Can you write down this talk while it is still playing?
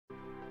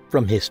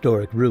From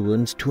historic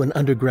ruins to an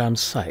underground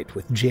site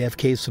with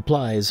JFK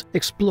supplies,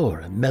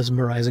 explore a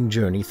mesmerizing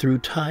journey through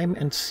time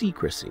and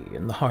secrecy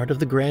in the heart of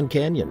the Grand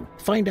Canyon.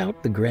 Find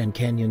out the Grand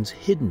Canyon's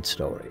hidden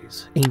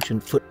stories,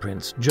 ancient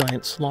footprints,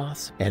 giant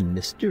sloths, and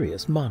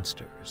mysterious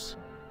monsters.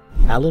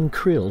 Alan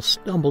Krill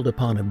stumbled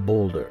upon a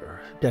boulder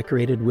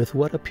decorated with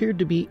what appeared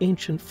to be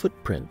ancient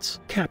footprints.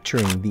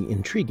 Capturing the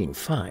intriguing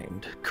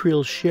find,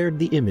 Krill shared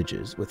the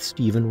images with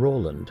Stephen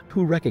Rowland,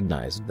 who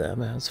recognized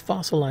them as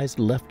fossilized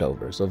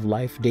leftovers of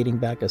life dating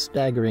back a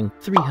staggering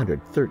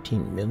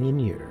 313 million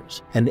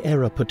years, an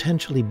era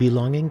potentially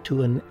belonging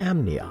to an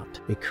amniot,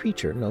 a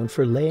creature known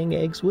for laying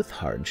eggs with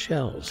hard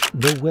shells.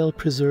 The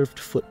well-preserved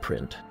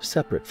footprint,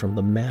 separate from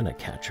the manna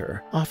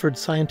catcher, offered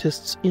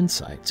scientists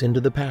insights into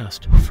the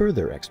past.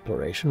 Further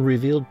exploration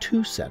revealed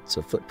two sets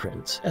of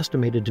footprints,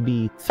 estimated to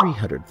be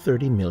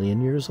 330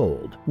 million years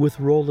old, with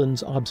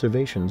Rowland's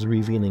observations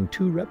revealing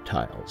two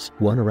reptiles,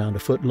 one around a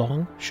foot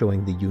long,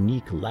 showing the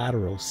unique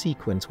lateral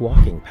sequence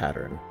walking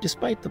pattern.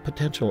 Despite the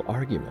potential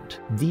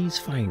argument, these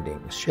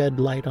findings shed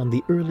light on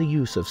the early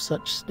use of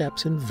such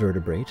steps in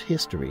vertebrate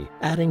history,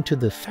 adding to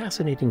the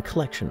fascinating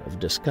collection of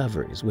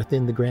discoveries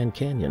within the Grand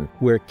Canyon,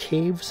 where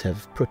caves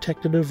have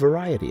protected a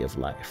variety of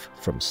life,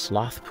 from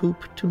sloth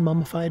poop to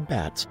mummified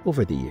bats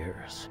over the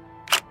years.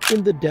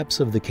 In the depths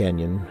of the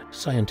canyon,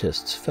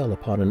 scientists fell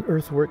upon an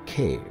earthwork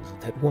cave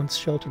that once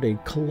sheltered a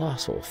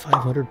colossal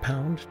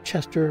 500-pound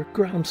Chester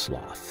ground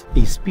sloth,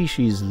 a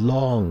species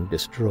long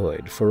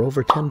destroyed for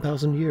over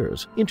 10,000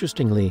 years.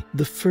 Interestingly,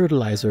 the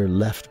fertilizer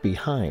left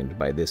behind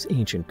by this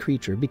ancient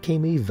creature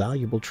became a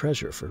valuable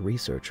treasure for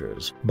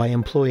researchers. By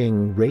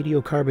employing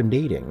radiocarbon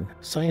dating,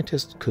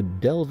 scientists could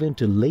delve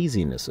into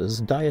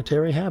laziness's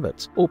dietary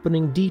habits,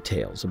 opening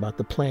details about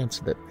the plants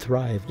that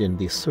thrived in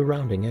the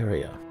surrounding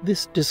area.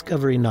 This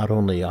discovery not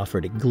only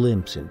offered a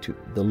glimpse into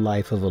the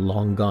life of a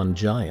long-gone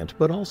giant,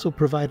 but also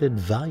provided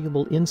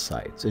valuable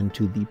insights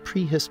into the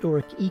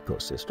prehistoric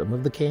ecosystem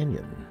of the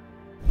canyon.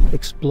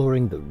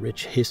 Exploring the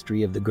rich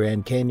history of the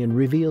Grand Canyon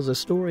reveals a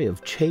story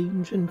of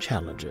change and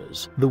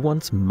challenges. The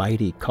once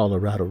mighty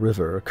Colorado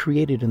River,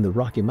 created in the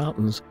Rocky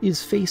Mountains,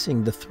 is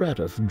facing the threat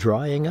of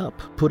drying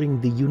up, putting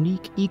the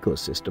unique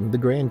ecosystem of the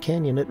Grand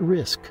Canyon at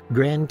risk.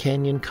 Grand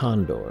Canyon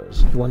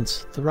condors,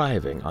 once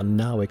thriving on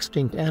now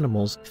extinct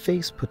animals,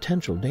 face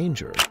potential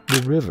danger.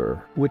 The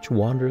river, which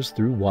wanders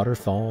through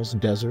waterfalls,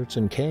 deserts,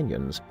 and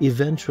canyons,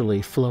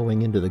 eventually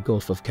flowing into the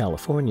Gulf of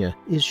California,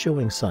 is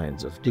showing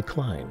signs of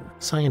decline.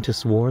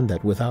 Scientists warn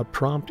that without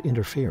prompt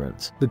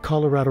interference, the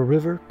Colorado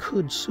River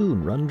could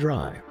soon run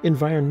dry.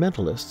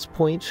 Environmentalists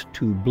point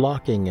to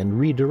blocking and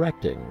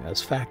redirecting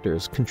as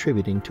factors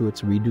contributing to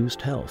its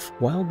reduced health.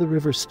 While the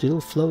river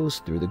still flows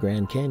through the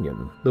Grand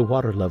Canyon, the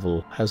water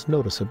level has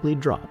noticeably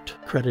dropped,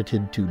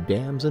 credited to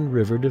dams and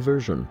river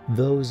diversion.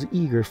 Those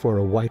eager for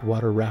a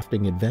whitewater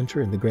rafting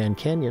adventure in the Grand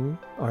Canyon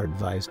are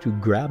advised to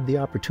grab the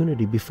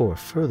opportunity before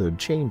further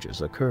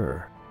changes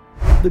occur.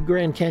 The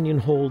Grand Canyon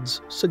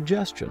holds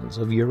suggestions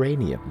of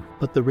uranium,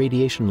 but the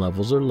radiation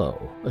levels are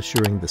low,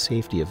 assuring the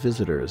safety of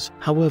visitors.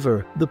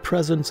 However, the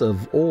presence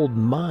of old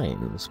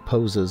mines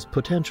poses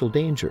potential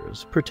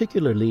dangers,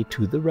 particularly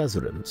to the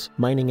residents.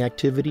 Mining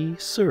activity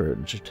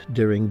surged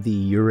during the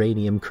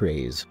uranium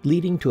craze,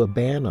 leading to a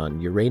ban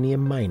on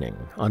uranium mining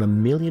on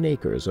 1 million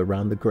acres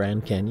around the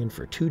Grand Canyon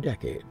for 2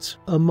 decades.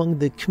 Among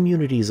the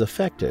communities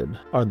affected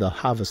are the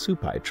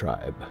Havasupai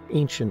tribe,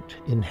 ancient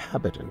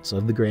inhabitants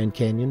of the Grand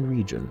Canyon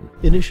region.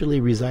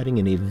 Initially residing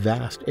in a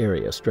vast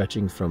area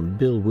stretching from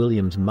Bill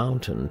Williams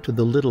Mountain to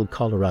the Little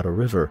Colorado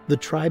River, the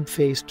tribe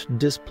faced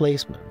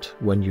displacement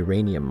when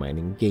uranium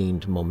mining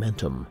gained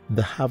momentum.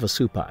 The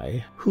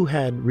Havasupai, who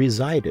had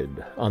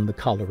resided on the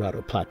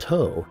Colorado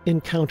Plateau,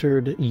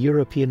 encountered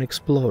European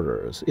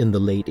explorers in the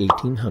late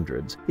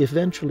 1800s,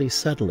 eventually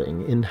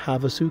settling in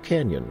Havasu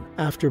Canyon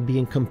after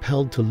being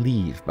compelled to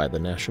leave by the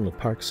National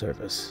Park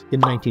Service.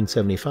 In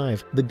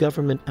 1975, the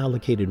government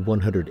allocated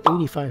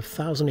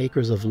 185,000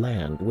 acres of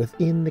land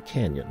within the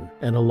canyon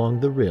and along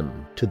the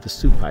rim to the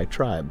Supai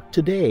tribe.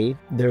 Today,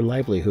 their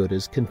livelihood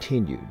is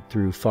continued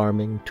through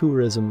farming,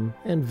 tourism,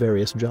 and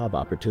various job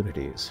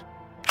opportunities.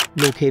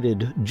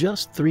 Located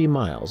just 3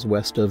 miles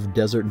west of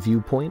Desert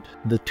View Point,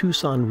 the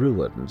Tucson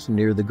ruins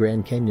near the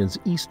Grand Canyon's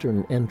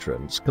eastern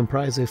entrance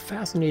comprise a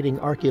fascinating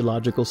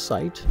archaeological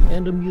site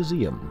and a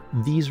museum.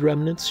 These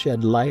remnants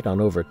shed light on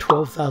over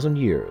 12,000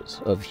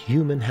 years of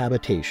human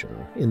habitation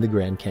in the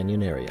Grand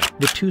Canyon area.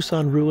 The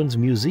Tucson Ruins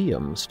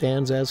Museum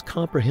stands as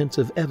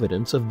comprehensive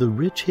evidence of the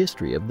rich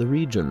history of the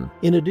region.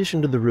 In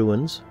addition to the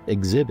ruins,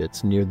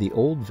 exhibits near the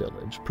Old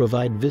Village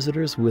provide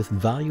visitors with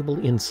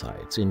valuable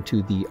insights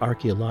into the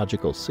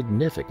archaeological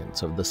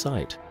significance of the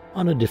site.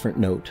 On a different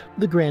note,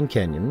 the Grand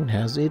Canyon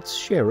has its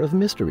share of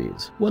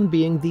mysteries, one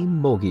being the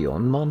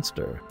Mogollon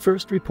Monster.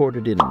 First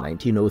reported in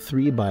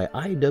 1903 by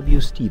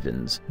I.W.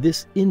 Stevens,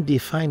 this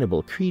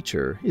indefinable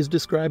creature is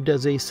described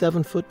as a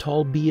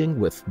 7-foot-tall being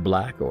with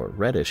black or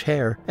reddish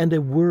hair and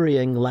a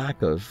worrying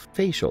lack of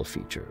facial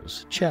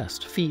features,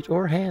 chest, feet,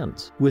 or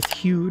hands. With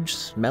huge,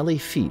 smelly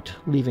feet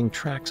leaving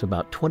tracks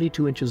about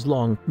 22 inches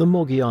long, the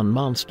Mogollon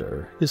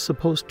Monster is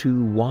supposed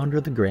to wander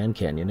the Grand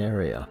Canyon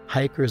area.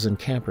 Hikers and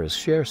campers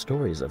share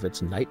stories of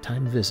its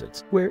nighttime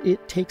visits, where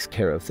it takes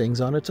care of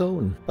things on its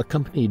own,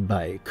 accompanied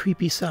by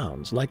creepy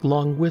sounds like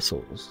long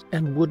whistles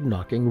and wood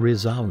knocking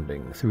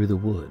resounding through the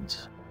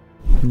woods.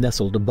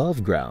 Nestled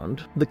above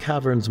ground, the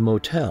Caverns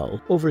Motel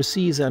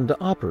oversees and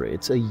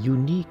operates a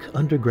unique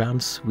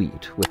underground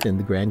suite within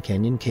the Grand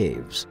Canyon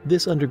caves.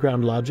 This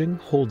underground lodging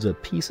holds a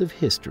piece of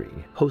history,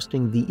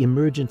 hosting the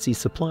emergency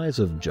supplies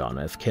of John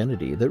F.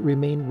 Kennedy that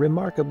remain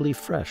remarkably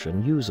fresh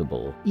and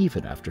usable,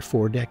 even after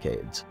 4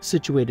 decades.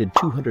 Situated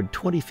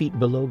 220 feet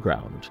below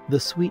ground, the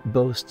suite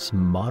boasts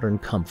modern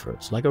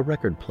comforts like a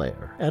record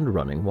player and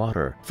running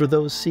water. For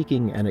those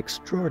seeking an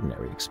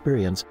extraordinary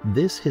experience,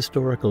 this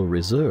historical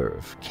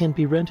reserve can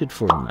be rented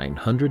for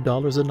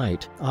 $900 a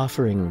night,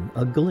 offering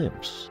a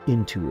glimpse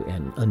into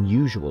an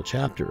unusual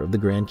chapter of the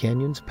Grand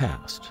Canyon's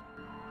past.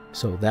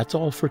 So that's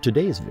all for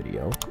today's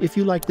video. If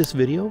you like this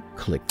video,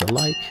 click the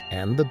like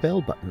and the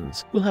bell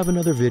buttons. We'll have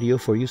another video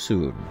for you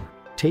soon.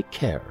 Take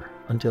care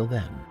until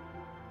then.